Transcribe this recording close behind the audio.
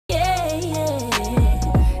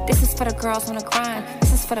for the girls on the grind.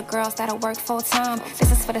 This is for the girls that'll work full time.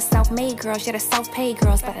 This is for the self-made girls, yeah, the self-paid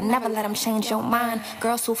girls. Better never let them change your mind.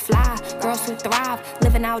 Girls who fly, girls who thrive,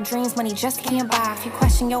 living out dreams money just can't buy. If you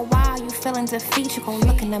question your why, you feeling defeat, you gon'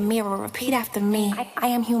 look in the mirror, repeat after me. I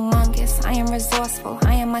am humongous, I am resourceful,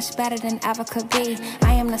 I am much better than ever could be.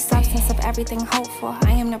 I am the substance of everything hoped for.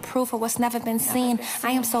 I am the proof of what's never been seen.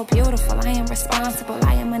 I am so beautiful, I am responsible,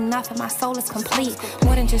 I am enough and my soul is complete.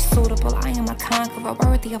 More than just suitable, I am a conqueror,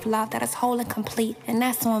 worthy of love that is whole and complete. And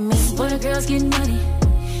that's on me. This is for the girls getting money.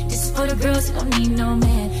 This is for the girls that don't need no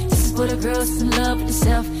man. This is for the girls that's in love with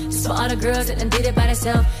themselves. This is for all the girls that done did it by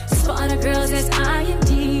themselves. This is for all the girls that's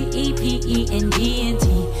IMDEPENDNT.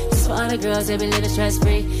 This is for all the girls that be living stress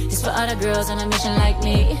free. This is for all the girls on a mission like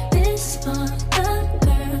me. This for the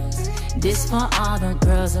girls. This for all the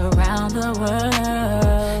girls around the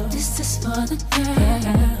world. This is for the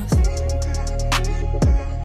girls.